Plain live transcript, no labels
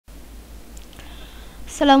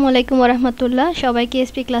আসসালামু আলাইকুম ওয়া রাহমাতুল্লাহ। সবাইকে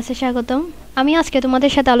এসপি ক্লাসে স্বাগতম। আমি আজকে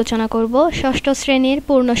তোমাদের সাথে আলোচনা করব ষষ্ঠ শ্রেণীর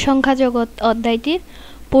পূর্ণ সংখ্যা জগৎ অধ্যায়টির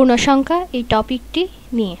পূর্ণ সংখ্যা এই টপিকটি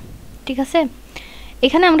নিয়ে। ঠিক আছে,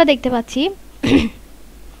 এখানে আমরা দেখতে পাচ্ছি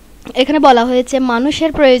এখানে বলা হয়েছে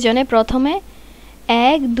মানুষের প্রয়োজনে প্রথমে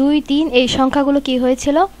 1, 2, 3 এই সংখ্যাগুলো কি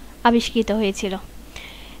হয়েছিল, আবিষ্কৃত হয়েছিল।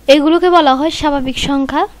 এগুলোকে বলা হয় স্বাভাবিক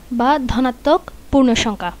সংখ্যা বা ধনাত্মক পূর্ণ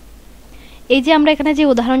সংখ্যা। এই যে আমরা এখানে যে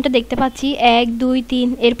উদাহরণটা দেখতে পাচ্ছি 1, 2, 3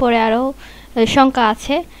 এরপরে আরও সংখ্যা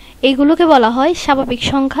আছে, এইগুলোকে বলা হয় স্বাভাবিক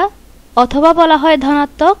সংখ্যা অথবা বলা হয়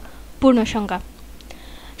ধনাত্মক পূর্ণ সংখ্যা।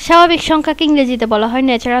 স্বাভাবিক সংখ্যাকে ইংরেজিতে বলা হয়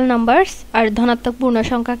ন্যাচারাল নাম্বারস, আর ধনাত্মক পূর্ণ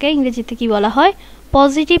সংখ্যাকে ইংরেজিতে কি বলা হয়,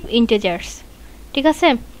 পজিটিভ ইন্টিজার্স। ঠিক আছে,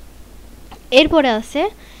 এরপরে আছে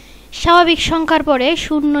স্বাভাবিক সংখ্যার পরে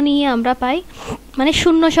শূন্য নিয়ে আমরা পাই, মানে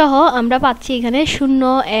শূন্য সহ আমরা পাচ্ছি এখানে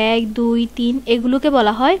 0, 1, 2, 3 এগুলোকে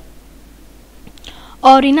বলা হয়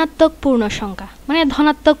অঋণাত্মক পূর্ণ সংখ্যা। মানে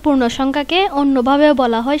ধনাত্মক পূর্ণ সংখ্যাকে অন্যভাবেও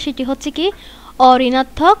বলা হয়, সেটি হচ্ছে কি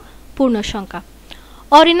অঋণাত্মক পূর্ণ সংখ্যা।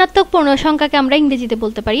 অঋণাত্মক পূর্ণ সংখ্যাকে আমরা ইংরেজিতে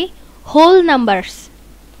বলতে পারি whole numbers.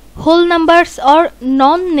 Whole numbers or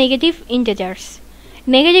non negative integers.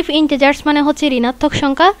 Negative integers মানে হচ্ছে ঋণাত্মক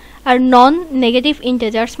সংখ্যা, আর নন নেগেটিভ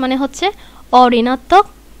ইন্টিজার্স মানে হচ্ছে অঋণাত্মক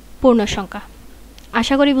পূর্ণ সংখ্যা।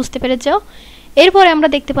 আশা করি বুঝতে পেরেছ। এরপরে আমরা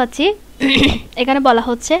দেখতে পাচ্ছি এখানে বলা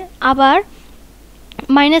হচ্ছে আবার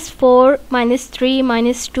 -4, -3,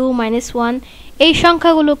 -2, -1 এই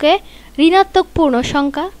সংখ্যাগুলোকে ঋণাত্মক পূর্ণ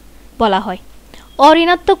সংখ্যা বলা হয়।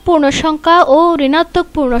 অঋণাত্মক পূর্ণ সংখ্যা ও ঋণাত্মক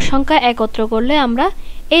পূর্ণ সংখ্যা একত্র করলে আমরা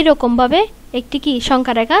এইরকমভাবে একটি কি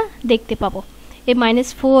সংখ্যা রেখা দেখতে পাবো। এই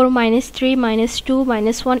 -4, -3, -2,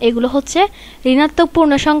 -1 এগুলো হচ্ছে ঋণাত্মক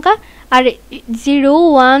পূর্ণ সংখ্যা, আর 0,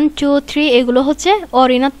 1, 2, 3 এগুলো হচ্ছে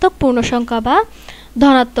অঋণাত্মক পূর্ণ সংখ্যা বা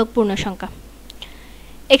ধনাত্মক পূর্ণ সংখ্যা।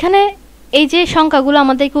 এখানে এই যে সংখ্যাগুলো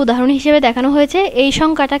আমাদেরকে উদাহরণ হিসেবে দেখানো হয়েছে, এই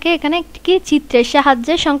সংখ্যাটাকে এখানে কি চিত্রের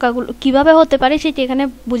সাহায্যে সংখ্যাগুলো কিভাবে হতে পারে সেটি এখানে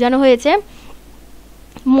বোঝানো হয়েছে।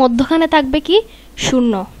 মধ্যখানে থাকবে কি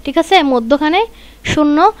 0, ঠিক আছে, মধ্যখানে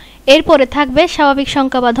 0, এরপরে থাকবে স্বাভাবিক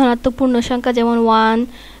সংখ্যা বা ধনাত্মক পূর্ণ সংখ্যা যেমন 1,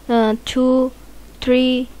 2,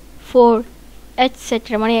 3, 4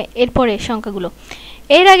 এটসেট্রা, মানে এরপরে সংখ্যাগুলো।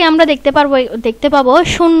 এর আগে আমরা দেখতে পাবো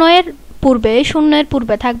শূন্যের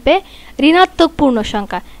পূর্বে থাকবে ঋণাত্মক পূর্ণ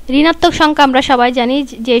সংখ্যা। ঋণাত্মক সংখ্যা আমরা সবাই জানি,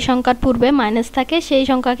 যে সংখ্যার পূর্বে মাইনাস থাকে সেই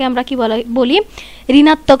সংখ্যাকে আমরা কি বলি,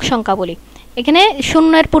 ঋণাত্মক সংখ্যা বলি। এখানে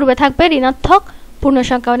শূন্যের পূর্বে থাকবে ঋণাত্মক পূর্ণ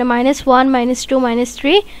সংখ্যা, মানে -1, -2,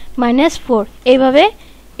 -3, -4 এইভাবে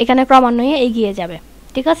এখানে ক্রমান্বয়ে এগিয়ে যাবে।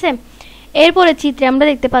 ঠিক আছে, এরপরে চিত্রে আমরা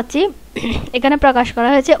দেখতে পাচ্ছি এখানে প্রকাশ করা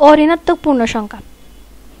হয়েছে অঋণাত্মক পূর্ণ সংখ্যা,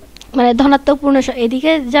 মানে ধনাত্মক পূর্ণ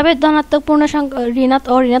এদিকে যাবে ধনাত্মক পূর্ণ সংখ্যা,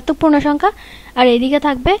 অঋণাত্মক পূর্ণ সংখ্যা, আর এদিকে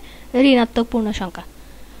থাকবে ঋণাত্মক পূর্ণ সংখ্যা।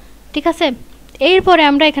 ঠিক আছে, এরপরে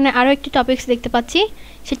আমরা এখানে আরও একটি টপিকস দেখতে পাচ্ছি,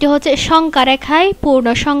 সেটি হচ্ছে সংখ্যা রেখায় পূর্ণ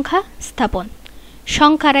সংখ্যা স্থাপন।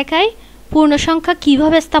 সংখ্যা রেখায় পূর্ণ সংখ্যা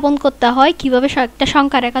কিভাবে স্থাপন করতে হয়, কিভাবে একটা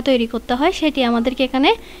সংখ্যা রেখা তৈরি করতে হয় সেটি আমাদেরকে এখানে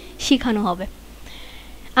শেখানো হবে।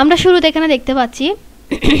 আমরা শুরুতে এখানে দেখতে পাচ্ছি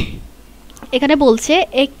এখানে বলছে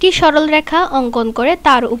একটি সরল রেখা অঙ্কন করে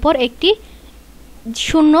তার উপর একটি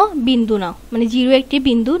শূন্য বিন্দু নাও, মানে 0 একটি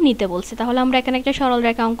বিন্দু নিতে বলছে। তাহলে আমরা এখানে একটা সরল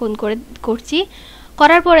রেখা অঙ্কন করছি,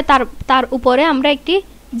 করার পরে তার উপরে আমরা একটি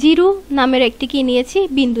 0 নামের একটি কি নিয়েছি,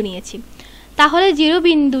 বিন্দু নিয়েছি। তাহলে 0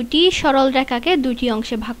 বিন্দুটি সরল রেখাকে দুটি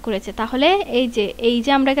অংশে ভাগ করেছে। তাহলে এই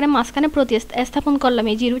যে আমরা এখানে মাঝখানে প্রতিস্থাপন করলাম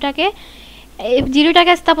এই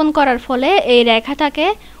জিরোটাকে স্থাপন করার ফলে এই রেখাটাকে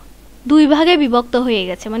দুই ভাগে বিভক্ত হয়ে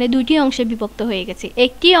গেছে, মানে দুটি অংশে বিভক্ত হয়ে গেছে।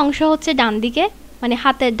 একটি অংশ হচ্ছে ডান দিকে, মানে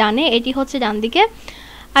হাতের ডানে, এটি হচ্ছে ডান দিকে,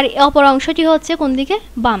 আর অপর অংশটি হচ্ছে কোন দিকে,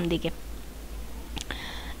 বাম দিকে।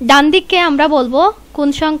 ডান দিককে আমরা বলবো কোন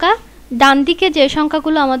সংখ্যা, ডান দিকে যে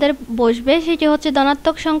সংখ্যাগুলো আমাদের বসবে সেটি হচ্ছে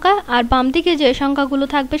ধনাত্মক সংখ্যা, আর বাম দিকে যে সংখ্যাগুলো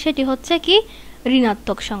থাকবে সেটি হচ্ছে কি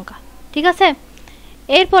ঋণাত্মক সংখ্যা। ঠিক আছে,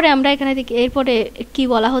 এরপরে আমরা এখানে দেখি এরপরে কি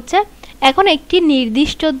বলা হচ্ছে, এখন একটি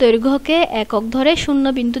নির্দিষ্ট দৈর্ঘ্যকে একক ধরে শূন্য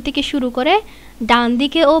বিন্দু থেকে শুরু করে ডান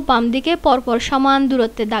দিকে ও বাম দিকে পরপর সমান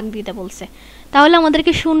দূরত্বে দাগ দিতে বলছে। তাহলে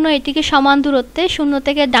আমাদেরকে এটিকে সমান দূরত্বে শূন্য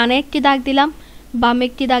থেকে ডানে একটি দাগ দিলাম, বামে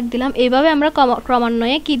একটি দাগ দিলাম, এইভাবে আমরা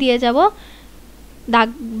ক্রমান্বয়ে কি দিয়ে যাব, দাগ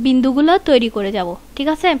বিন্দুগুলো তৈরি করে যাব। ঠিক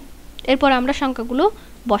আছে, এরপর আমরা সংখ্যাগুলো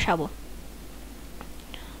বসাবো।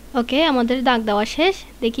 ওকে, আমাদের দাগ দেওয়া শেষ।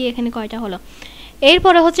 দেখি এখানে কয়টা হলো।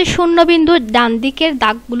 এরপরে হচ্ছে শূন্য বিন্দু ডান দিকের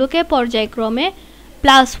দাগগুলোকে পর্যায়ক্রমে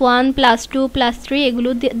 +1, +2, +3 এগুলো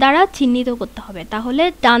দ্বারা চিহ্নিত করতে হবে। তাহলে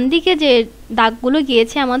ডান দিকে যে দাগগুলো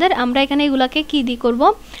গিয়েছে আমরা এখানে এগুলাকে কি দিয়ে করব,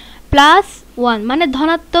 +1 মানে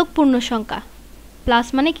ধনাত্মক পূর্ণ সংখ্যা, প্লাস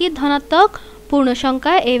মানে কি ধনাত্মক পূর্ণ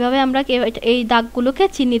সংখ্যা, এইভাবে আমরা এই দাগগুলোকে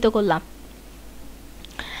চিহ্নিত করলাম।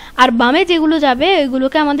 আর বামে যেগুলো যাবে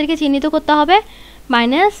ওইগুলোকে আমাদেরকে চিহ্নিত করতে হবে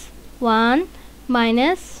 -1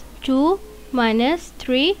 -2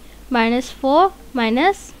 -3 -4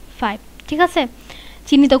 -5, ঠিক আছে,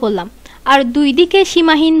 চিহ্নিত করলাম। আর দুই দিকে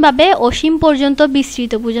সীমাহীনভাবে অসীম পর্যন্ত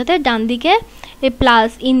বিস্তৃত বোঝাতে ডান দিকে এই প্লাস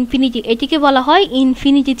ইনফিনিটি, এটিকে বলা হয়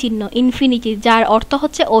ইনফিনিটি চিহ্ন, ইনফিনিটি, যার অর্থ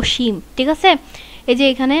হচ্ছে অসীম, ঠিক আছে। এই যে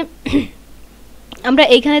এখানে আমরা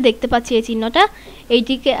এইখানে দেখতে পাচ্ছি এই চিহ্নটা,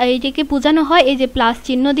 এইটিকে বোঝানো হয় এই যে প্লাস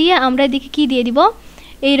চিহ্ন দিয়ে আমরা এদিকে কি দিয়ে দিব,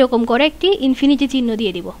 এইরকম করে একটি ইনফিনিটি চিহ্ন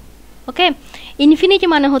দিয়ে দিব। ওকে, ইনফিনিটি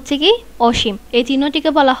মানে হচ্ছে কি অসীম, এই চিহ্নটিকে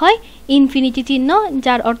বলা হয় ইনফিনিটি চিহ্ন,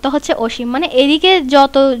 যার অর্থ হচ্ছে অসীম, মানে এদিকে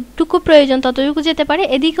যতটুকু প্রয়োজন ততটুকু যেতে পারে,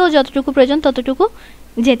 এদিকেও যতটুকু প্রয়োজন ততটুকু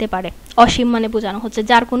যেতে পারে। অসীম মানে বোঝানো হচ্ছে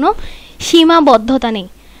যার কোনো সীমাবদ্ধতা নেই,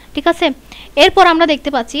 ঠিক আছে। এরপর আমরা দেখতে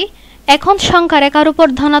পাচ্ছি এখন সংখ্যা রেখার উপর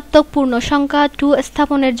ধনাত্মক পূর্ণ সংখ্যা 2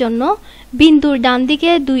 স্থাপনের জন্য বিন্দুর ডান দিকে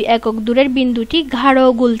 2 একক দূরের বিন্দুটি গাঢ়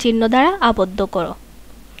গোল চিহ্ন দ্বারা আবদ্ধ করো।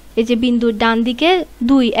 এই যে বিন্দুর ডান দিকে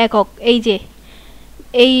 2 একক, এই যে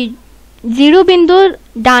এই 0 বিন্দুর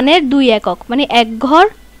ডানের 2 একক মানে 1 ঘর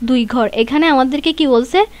 2 ঘর, এখানে আমাদেরকে কি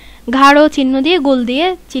বলছে, গাঢ় চিহ্ন দিয়ে গোল দিয়ে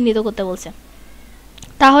চিহ্নিত করতে বলছে।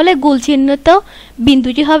 তাহলে গোল চিহ্নিত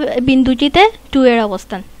বিন্দুটি হবে, বিন্দুটিতে 2 এর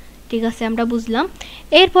অবস্থান, ঠিক আছে, আমরা বুঝলাম।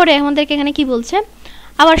 এরপরে আমাদেরকে এখানে কি বলছে,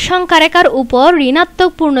 আবার সংখ্যা রেখার উপর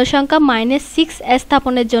ঋণাত্মক পূর্ণ সংখ্যা -6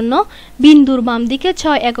 স্থাপনের জন্য বিন্দুর বাম দিকে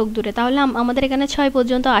 6 একক দূরে। তাহলে আমাদের এখানে 6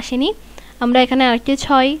 পর্যন্ত আসেনি, আমরা এখানে আরেকটি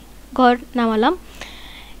 6 ঘর নামালাম।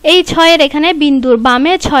 এই 6 এর এখানে বিন্দুর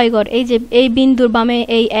বামে 6 ঘর, এই যে এই বিন্দুর বামে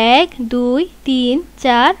এই 1 2 3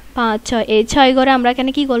 4 5 6, এই 6 ঘরে আমরা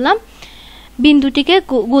এখানে কি করলাম, বিন্দুটিকে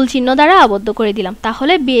গোল চিহ্ন দ্বারা আবদ্ধ করে দিলাম।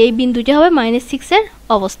 তাহলে এই বিন্দুটি হবে -6 এর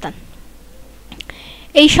অবস্থান।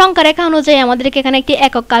 এই সংখ্যা রেখা অনুযায়ী আমাদেরকে এখানে একটি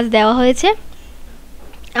একক কাজ দেওয়া হয়েছে,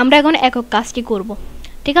 আমরা এখন একক কাজটি করব,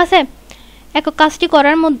 ঠিক আছে। একক কাজটি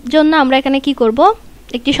করার জন্য আমরা এখানে কি করব,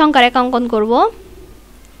 একটি সংখ্যা রেখা অঙ্কন করব।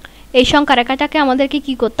 এই সংখ্যা রেখাটাকে আমাদেরকে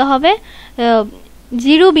কি করতে হবে,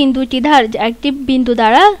 0 বিন্দুটি একটি বিন্দু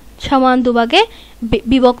দ্বারা সমান দুভাগে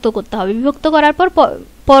বিভক্ত করতে হবে। বিভক্ত করার পর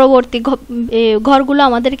পরবর্তী ঘরগুলো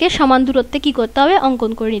আমাদেরকে সমান দূরত্বে কি করতে হবে,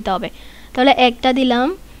 অঙ্কন করে নিতে হবে। তাহলে একটা দিলাম,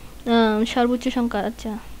 সর্বোচ্চ সংখ্যা,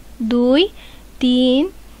 আচ্ছা 2 3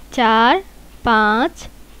 4 5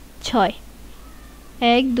 6,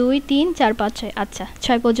 1 2 3 4 5 6, আচ্ছা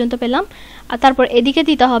 6 পর্যন্ত পেলাম। আর তারপর এদিকে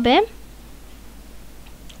দিতে হবে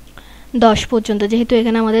 10 পর্যন্ত, যেহেতু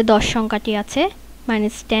এখানে আমাদের 10 সংখ্যাটি আছে,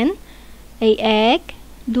 -10। এই 1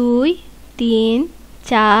 2 3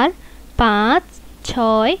 4 5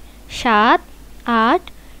 6 7 8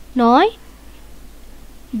 9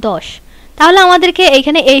 10। তাহলে আমাদেরকে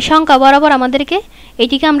এখানে এই সংখ্যা বরাবর আমাদেরকে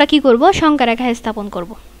এটিকে আমরা কি করব, সংখ্যা রেখায় স্থাপন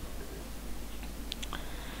করব।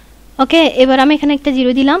 ওকে, এবার আমি এখানে একটা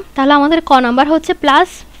 0 দিলাম। তাহলে আমাদের ক নাম্বার হচ্ছে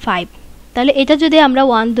 +5। তাহলে এটা যদি আমরা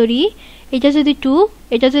 1 ধরি, এটা যদি 2,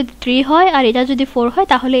 এটা যদি 3 হয় আর এটা যদি 4 হয়,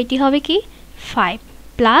 তাহলে এটি হবে কি 5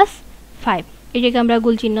 +5। এটাকে আমরা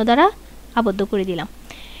গোল চিহ্ন দ্বারা আবদ্ধ করে দিলাম।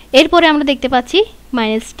 এরপরে আমরা দেখতে পাচ্ছি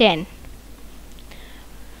 -10।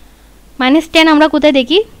 -10 আমরা কোথায়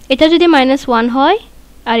দেখি, এটা যদি -1 হয়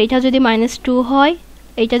আর এটা যদি -2 হয়,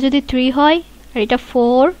 এটা যদি 3 হয় আর এটা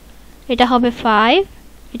 4, এটা হবে 5,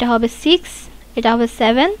 এটা হবে 6, এটা হবে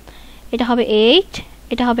 7, এটা হবে 8,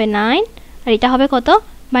 এটা হবে 9 আর এটা হবে কত,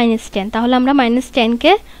 -10। তাহলে আমরা -10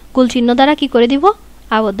 কে গোল চিহ্ন দ্বারা কি করে দিব,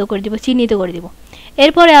 আবদ্ধ করে দিব, চিহ্নিত করে দিব।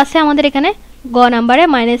 এরপরে আছে আমাদের এখানে গ নাম্বারে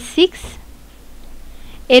 -6,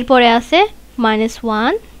 এরপরে আছে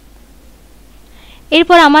 -1,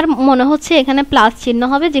 এরপর আমার মনে হচ্ছে এখানে প্লাস চিহ্ন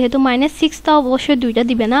হবে, যেহেতু -6 টা অবশ্যই দুইটা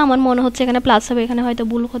দিবে না, আমার মনে হচ্ছে এখানে প্লাস হবে, এখানে হয়তো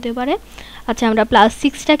ভুল হতে পারে। আচ্ছা, আমরা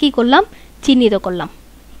 +6টা কি করলাম, চিহ্নিত করলাম।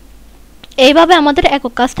 এইভাবে আমাদের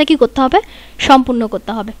একক কাজটা কি করতে হবে, সম্পূর্ণ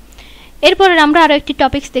করতে হবে। এরপরে আমরা আরো একটি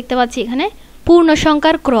টপিকস দেখতে পাচ্ছি এখানে, পূর্ণ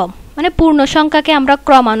সংখ্যার ক্রম, মানে পূর্ণ সংখ্যাকে আমরা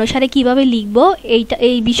ক্রমানুসারে কিভাবে লিখব,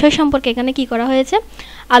 এই বিষয় সম্পর্কে এখানে কি করা হয়েছে,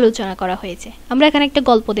 আলোচনা করা হয়েছে। আমরা এখানে একটা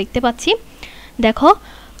গল্প দেখতে পাচ্ছি, দেখো,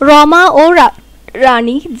 রমা ও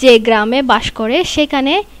রানী যে গ্রামে বাস করে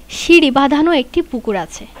সেখানে সিঁড়ি বাঁধানো একটি পুকুর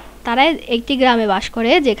আছে। তারা একটি গ্রামে বাস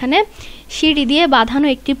করে যেখানে সিঁড়ি দিয়ে বাঁধানো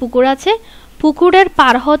একটি পুকুর আছে। পুকুরের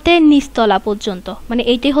পার হতে নিচতলা পর্যন্ত, মানে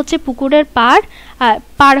এইটি হচ্ছে পুকুরের পার, আর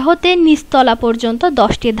পার হতে নিচতলা পর্যন্ত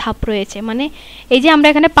 10টি ধাপ রয়েছে। মানে এই যে আমরা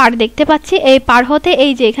এখানে পার দেখতে পাচ্ছি, এই পার হতে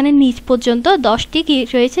এই যে এখানে নিচ পর্যন্ত 10টি কি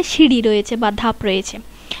রয়েছে, সিঁড়ি রয়েছে বা ধাপ রয়েছে।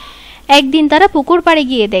 একদিন তারা পুকুর পাড়ে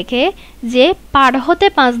গিয়ে দেখে যে পার হতে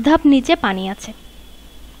 5 ধাপ নিচে পানি আছে।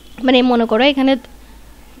 মানে মনে করো এখানে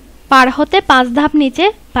পার হতে 5 ধাপ নিচে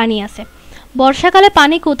পানি আছে। বর্ষাকালে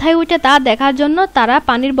পানি কোথায় উঠে তা দেখার জন্য তারা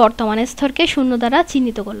পানির বর্তমান স্তরকে 0 দ্বারা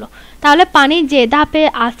চিহ্নিত করলো। তাহলে পানি যে ধাপে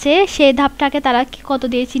আছে সেই ধাপটাকে তারা কত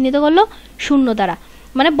দিয়ে চিহ্নিত করলো? 0 দ্বারা।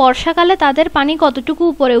 মানে বর্ষাকালে তাদের পানি কতটুকু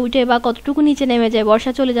উপরে উঠে বা কতটুকু নিচে নেমে যায়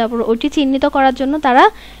বর্ষা চলে যাওয়ার পর, ওটি চিহ্নিত করার জন্য তারা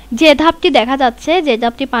যে ধাপটি দেখা যাচ্ছে, যে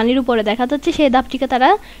ধাপটি পানির উপরে দেখা যাচ্ছে, সেই ধাপটিকে তারা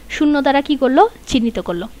 0 দ্বারা কি করলো? চিহ্নিত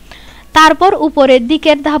করলো। তারপর উপরের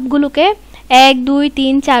দিকের ধাপগুলোকে 1 2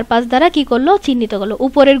 3 4 5 দ্বারা কি করলো? চিহ্নিত করলো।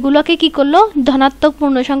 উপরের গুলোকে কি করলো? ধনাত্মক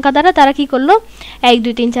পূর্ণ সংখ্যা দ্বারা তারা কি করলো? 1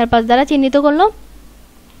 2 3 4 5 দ্বারা চিহ্নিত করলো।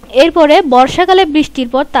 এরপরে বর্ষাকালে বৃষ্টির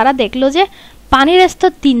পর তারা দেখলো যে পানির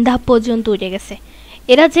স্তর 3 ধাপ পর্যন্ত উঠে গেছে।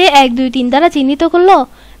 এরা যে 1 2 3 দ্বারা চিহ্নিত করলো,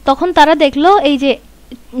 তখন তারা দেখলো এই যে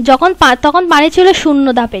তখন পানি ছিল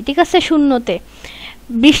 0 ধাপে, ঠিক আছে, 0-তে।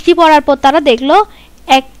 বৃষ্টি পড়ার পর তারা দেখলো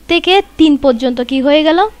 1 থেকে 3 পর্যন্ত কি হয়ে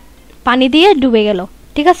গেল? পানি দিয়ে ডুবে গেল,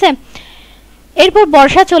 ঠিক আছে। এরপর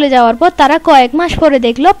বর্ষা চলে যাওয়ার পর তারা কয়েক মাস পরে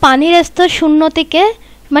দেখলো পানির স্তর 0 থেকে,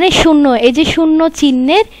 মানে 0, এই যে 0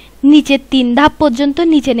 চিহ্নের নিচে 3 ধাপ পর্যন্ত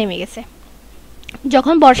নিচে নেমে গেছে।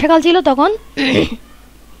 যখন বর্ষাকাল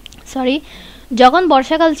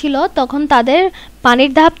ছিল তখন তাদের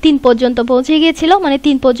পানির ধাপ 3 পর্যন্ত পৌঁছে গিয়েছিল, মানে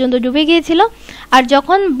 3 পর্যন্ত ডুবে গিয়েছিল। আর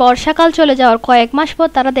যখন বর্ষাকাল চলে যাওয়ার কয়েক মাস পর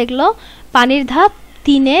তারা দেখলো পানির ধাপ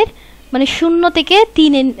 3-এর, মানে 0 থেকে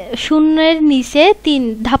 0-এর নিচে 3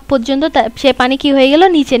 ধাপ পর্যন্ত সে পানি কি হয়ে গেল?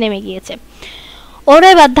 নিচে নেমে গিয়েছে। ওরা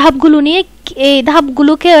এবার এই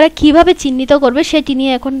ধাপগুলোকে ওরা কিভাবে চিহ্নিত করবে সেটি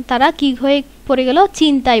নিয়ে এখন তারা কি হয়ে পড়ে গেল?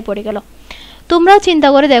 চিন্তায় পড়ে গেল। তোমরাও চিন্তা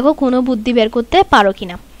করে দেখো কোনো বুদ্ধি বের করতে পারো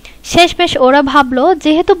কিনা। শেষমেশ ওরা ভাবলো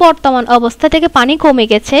যেহেতু বর্তমান অবস্থা থেকে পানি কমে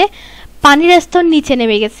গেছে, পানির স্তর নিচে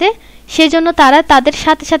নেমে গেছে, সেজন্য তারা তাদের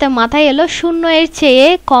সাথে সাথে মাথায় এলো 0-এর চেয়ে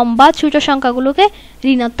কম বা ছোট সংখ্যাগুলোকে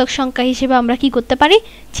ঋণাত্মক সংখ্যা হিসেবে আমরা কি করতে পারি?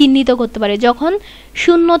 চিহ্নিত করতে পারি। যখন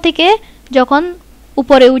 0 থেকে যখন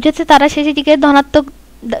উপরে উঠেছে তারা সেটিকে ধনাত্মক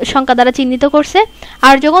সংখ্যা দ্বারা চিহ্নিত করছে,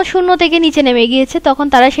 আর যখন 0 থেকে নিচে নেমে গিয়েছে তখন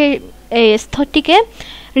তারা সেই স্তরটিকে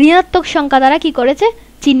ঋণাত্মক সংখ্যা দ্বারা কি করেছে?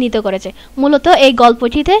 চিহ্নিত করেছে। মূলত এই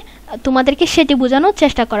গল্পটিতে তোমাদেরকে সেটি বোঝানোর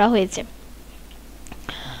চেষ্টা করা হয়েছে।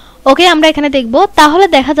 ওকে, আমরা এখানে দেখব। তাহলে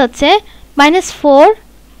দেখা যাচ্ছে -4,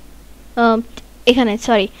 এখানে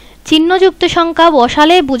চিহ্নযুক্ত সংখ্যা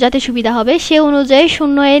বসালে বোঝাতে সুবিধা হবে, সে অনুযায়ী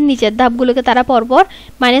 0-এর নিচের ধাপগুলোকে তারা পরপর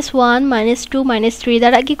 -1 -2 -3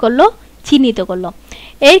 দ্বারা কি করলো? চিহ্নিত করলো।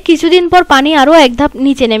 এর কিছুদিন পর পানি আরও 1 ধাপ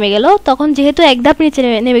নিচে নেমে গেল। তখন যেহেতু 1 ধাপ নিচে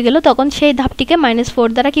নেমে গেল তখন সেই ধাপটিকে -4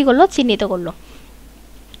 দ্বারা কি করলো? চিহ্নিত করলো।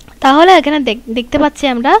 তাহলে এখানে দেখতে পাচ্ছি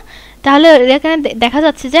আমরা, তাহলে এখানে দেখা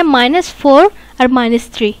যাচ্ছে যে -4 আর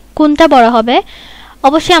 -3 কোনটা বড় হবে?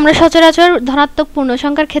 অবশ্যই আমরা সচরাচর ধনাত্মক পূর্ণ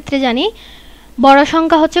সংখ্যার ক্ষেত্রে জানি বড়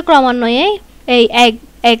সংখ্যা হচ্ছে ক্রমান্বয়ে এই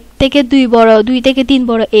 1 থেকে 2 বড়, 2 থেকে 3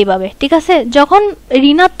 বড়, এইভাবে, ঠিক আছে। যখন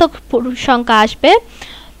ঋণাত্মক সংখ্যা আসবে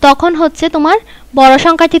তখন হচ্ছে তোমার বড়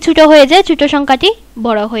সংখ্যাটি ছোট হয়ে যায়, ছোট সংখ্যাটি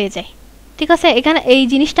বড় হয়ে যায়, ঠিক আছে। এখানে এই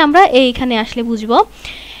জিনিসটা আমরা এইখানে আসলে বুঝবো।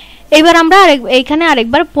 এবার আমরা এইখানে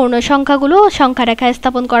আরেকবার পূর্ণ সংখ্যাগুলো সংখ্যা রেখায়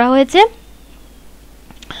স্থাপন করা হয়েছে।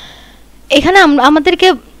 এখানে আমাদেরকে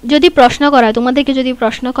যদি প্রশ্ন করা হয়, তোমাদেরকে যদি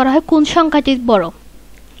প্রশ্ন করা হয় কোন সংখ্যাটি বড়,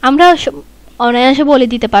 আমরা অনায়াসে বলে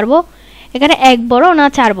দিতে পারবো এখানে 1 বড় না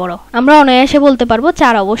 4 বড়। আমরা অনায়াসে বলতে পারবো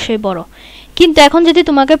 4 অবশ্যই বড়। কিন্তু এখন যদি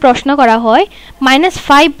তোমাকে প্রশ্ন করা হয়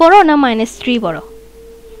 -5 বড় না -3 বড়,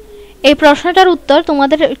 এই প্রশ্নটার উত্তর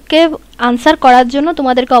তোমাদেরকে আনসার করার জন্য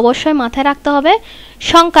তোমাদেরকে অবশ্যই মাথায় রাখতে হবে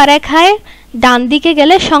সংখ্যা রেখায় ডান দিকে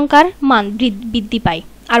গেলে সংখ্যার মান বৃদ্ধি পায়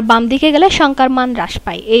আর বাম দিকে গেলে সংখ্যার মান হ্রাস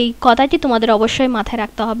পায়। এই কথাটি তোমাদের অবশ্যই মাথায়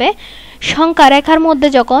রাখতে হবে। সংখ্যা রেখার মধ্যে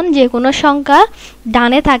যখন যে কোনো সংখ্যা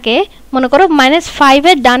ডানে থাকে, মনে করো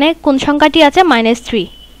 -5-এর ডানে কোন সংখ্যাটি আছে? -3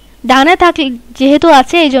 ডানে থাকলে যেহেতু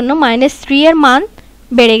আছে এই জন্য -3 এর মান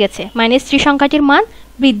বেড়ে গেছে, -3 সংখ্যাটির মান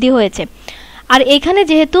বৃদ্ধি হয়েছে। আর এখানে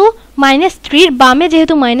যেহেতু -3 এর বামে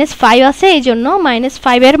যেহেতু -5 আছে এই জন্য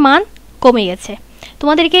 -5 এর মান কমে গেছে।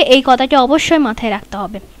 তোমাদেরকে এই কথাটি অবশ্যই মাথায় রাখতে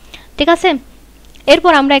হবে, ঠিক আছে।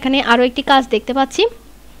 এরপর আমরা এখানে আরো একটি কাজ দেখতে পাচ্ছি।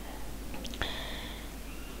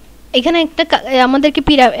 এখানে আমাদেরকে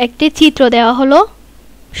একটি চিত্র দেওয়া হলো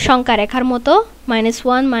সংখ্যা রেখার মতো,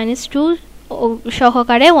 -1 -2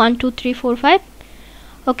 সহকারে 1 2 3 4 5।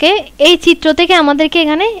 ওকে, এই চিত্র থেকে আমাদেরকে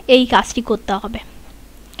এখানে এই কাজটি করতে হবে।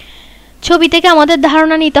 ছবি থেকে আমাদের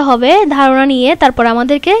ধারণা নিতে হবে, ধারণা নিয়ে তারপর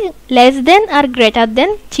আমাদেরকে লেস দেন আর গ্রেটার দেন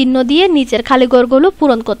চিহ্ন দিয়ে নিচের খালি ঘরগুলো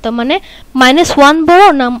পূরণ করতে হবে। মানে -1 বড়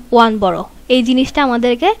না 1 বড়, এই জিনিসটা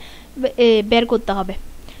আমাদেরকে বের করতে হবে।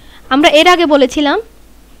 আমরা এর আগে বলেছিলাম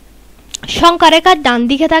সংখ্যা রেখার ডান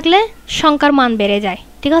দিকে থাকলে সংখ্যার মান বেড়ে যায়,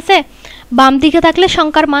 ঠিক আছে। বাম দিকে থাকলে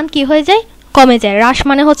সংখ্যার মান কি হয়ে যায়? কমে যায়। হ্রাস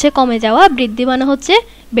মানে হচ্ছে কমে যাওয়া, বৃদ্ধি মানে হচ্ছে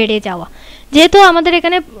বেড়ে যাওয়া। যেহেতু আমাদের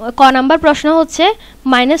এখানে ক নাম্বার প্রশ্ন হচ্ছে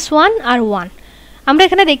 -1 আর 1, আমরা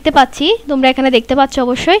এখানে দেখতে পাচ্ছি, তোমরা এখানে দেখতে পাচ্ছ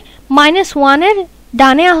অবশ্যই -1 এর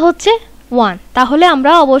ডানে হচ্ছে 1, তাহলে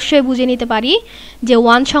আমরা অবশ্যই বুঝে নিতে পারি যে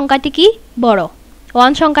 1 সংখ্যাটি কি বড়,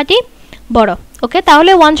 1 সংখ্যাটি বড়। ওকে,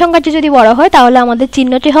 তাহলে 1 সংখ্যাটি যদি বড় হয় তাহলে আমাদের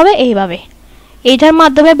চিহ্নটি হবে এইভাবে, এইটার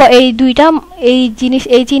মাধ্যমে এই দুইটা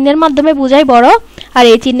এই চিহ্নের মাধ্যমে বোঝায় বড় আর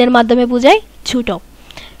এই চিহ্নের মাধ্যমে বোঝায় ছোট।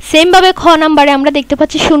 সেম ভাবে খ নাম্বারে আমরা দেখতে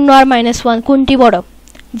পাচ্ছি 0 আর -1 কোনটি বড়,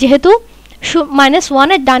 যেহেতু -1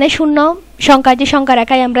 এর ডানে 0 সংখ্যাটি সংখ্যা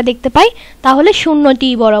রেখায় আমরা দেখতে পাই, তাহলে 0টি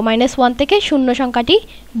বড়, -1 থেকে 0 সংখ্যাটি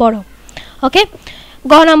বড়। ওকে,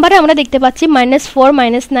 গ নাম্বারে আমরা দেখতে পাচ্ছি -4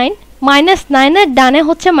 -9, -9 এর ডানে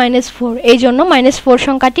হচ্ছে -4, এই জন্য -4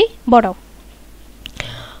 সংখ্যাটি বড়।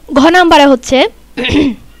 ঘ নাম্বারে হচ্ছে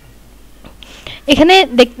এখানে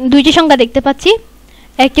দুইটি সংখ্যা দেখতে পাচ্ছি,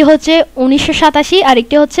 একটি হচ্ছে 1987 আর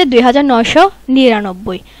একটি হচ্ছে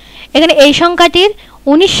 2999। এখানে এই সংখ্যাটির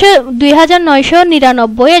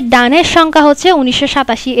 2999 এর ডানের সংখ্যা হচ্ছে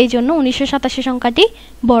 1987, এই জন্য 1987 সংখ্যাটি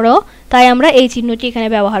বড়, তাই আমরা এই চিহ্নটি এখানে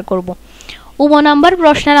ব্যবহার করব। উম নাম্বার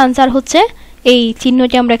প্রশ্নের আনসার হচ্ছে এই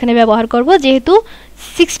চিহ্নটি আমরা এখানে ব্যবহার করব, যেহেতু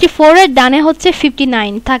 64 এর ডানে হচ্ছে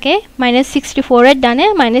 59 থাকে, -64 এর ডানে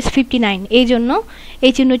 -59, এই জন্য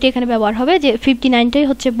এই চিহ্নটি এখানে ব্যবহার হবে যে 59টাই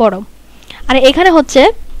হচ্ছে বড়। আর এখানে হচ্ছে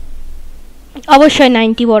অবশ্যই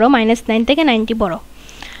 90 বড়, -9 থেকে 90 বড়।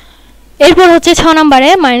 এরপর হচ্ছে 6 নম্বরে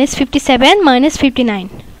 -57 -59।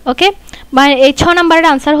 ওকে, এই 6 নম্বরের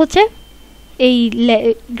আনসার হচ্ছে এই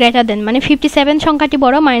গ্রেটার দেন, মানে 57 সংখ্যাটি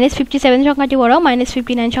বড়, -57 সংখ্যাটি বড়,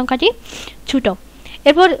 -59 সংখ্যাটি ছোট।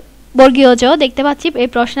 এরপর বর্গীয় জ দেখতে পাচ্ছি, এই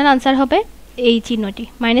প্রশ্নের আনসার হবে এই চিহ্নটি,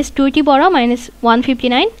 -2টি বড়,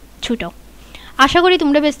 -159 ছোট। আশা করি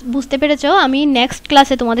তোমরা বেশ বুঝতে পেরেছ। আমি নেক্সট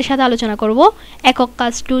ক্লাসে তোমাদের সাথে আলোচনা করব একক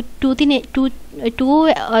কাজ 2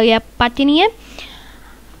 পার্টটি নিয়ে।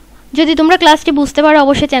 যদি তোমরা ক্লাসটি বুঝতে পারো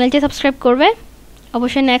অবশ্যই চ্যানেলটি সাবস্ক্রাইব করবে।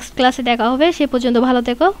 অবশ্যই নেক্সট ক্লাসে দেখা হবে, সে পর্যন্ত ভালো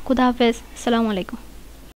থেকো। খুদা হাফেজ, আসসালামু আলাইকুম।